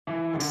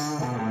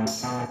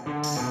It's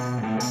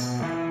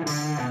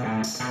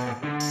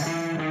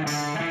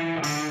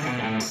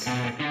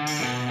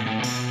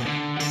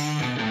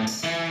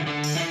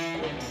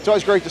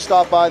always great to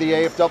stop by the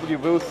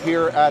AFW booth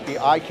here at the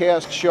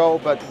ICAST show,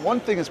 but one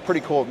thing is pretty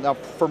cool. Now,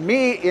 for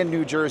me in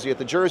New Jersey, at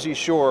the Jersey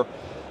Shore,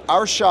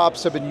 our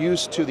shops have been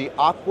used to the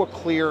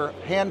Aqua-Clear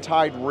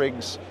hand-tied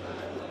rigs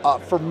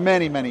for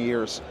many, many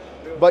years.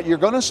 But you're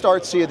going to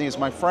start seeing these,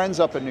 my friends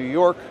up in New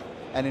York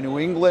and in New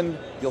England,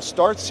 you'll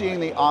start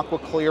seeing the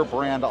Aqua-Clear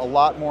brand a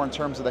lot more in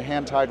terms of the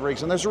hand-tied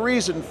rigs, and there's a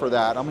reason for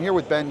that. I'm here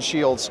with Ben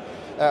Shields.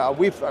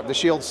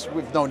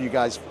 We've known you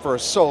guys for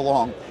so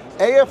long.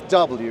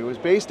 AFW is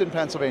based in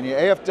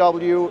Pennsylvania.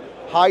 AFW,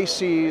 High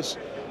Seas,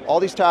 all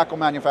these tackle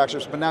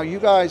manufacturers, but now you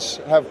guys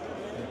have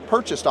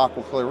purchased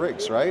Aqua-Clear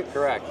rigs, right?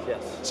 Correct,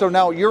 yes. So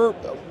now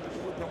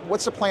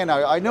what's the plan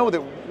now? I know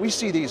that we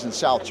see these in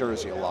South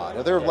Jersey a lot.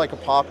 Are there like a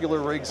popular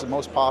rigs, the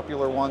most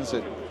popular ones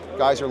that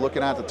guys are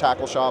looking at the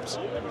tackle shops?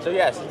 So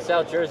yes, in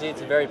South Jersey,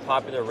 it's a very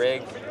popular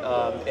rig.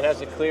 It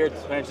has a clear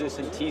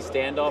translucent T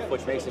standoff,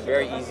 which makes it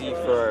very easy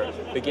for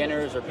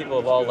beginners or people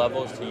of all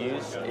levels to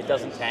use. It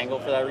doesn't tangle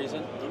for that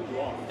reason.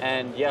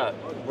 And yeah,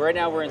 right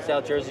now we're in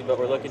South Jersey, but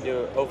we're looking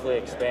to hopefully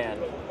expand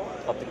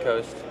up the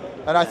coast.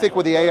 And I think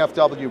with the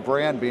AFW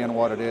brand being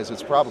what it is,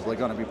 it's probably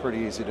going to be pretty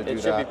easy to do that.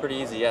 It should be pretty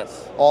easy,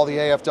 yes. All the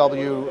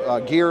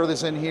AFW gear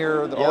that's in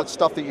here, all that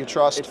stuff that you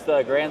trust. It's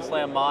the Grand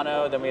Slam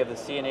mono, then we have the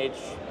C&H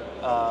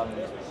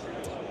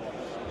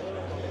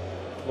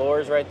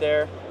floors right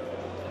there.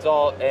 It's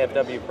all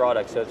AFW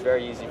products, so it's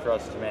very easy for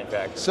us to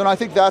manufacture. So I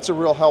think that's a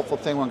real helpful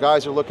thing when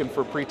guys are looking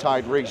for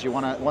pre-tied rigs. You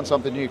want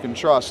something you can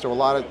trust. So a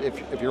lot of,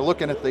 if you're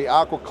looking at the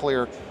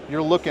Aqua-Clear,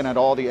 you're looking at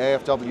all the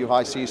AFW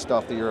high sea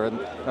stuff that you're in.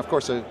 And of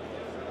course, the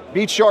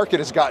Beach Shark,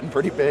 it has gotten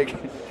pretty big.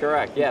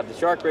 Correct, yeah. The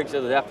Shark rigs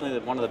are definitely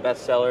one of the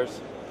best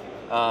sellers.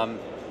 In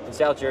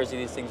South Jersey,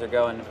 these things are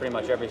going to pretty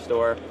much every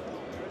store.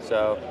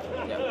 So,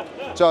 yeah.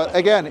 So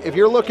again, if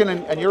you're looking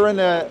and you're in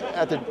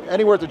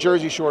anywhere at the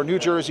Jersey Shore, New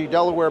Jersey,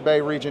 Delaware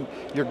Bay region,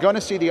 you're going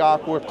to see the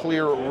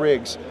Aqua-Clear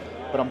rigs.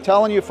 But I'm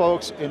telling you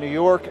folks, in New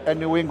York and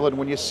New England,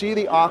 when you see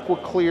the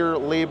Aqua-Clear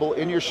label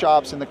in your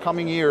shops in the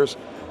coming years,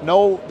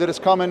 know that it's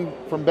coming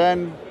from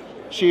Ben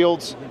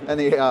Shields and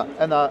the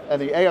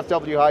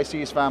AFW High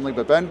Seas family.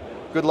 But Ben,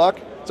 good luck.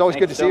 It's always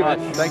good to see you,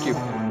 man. Thank you.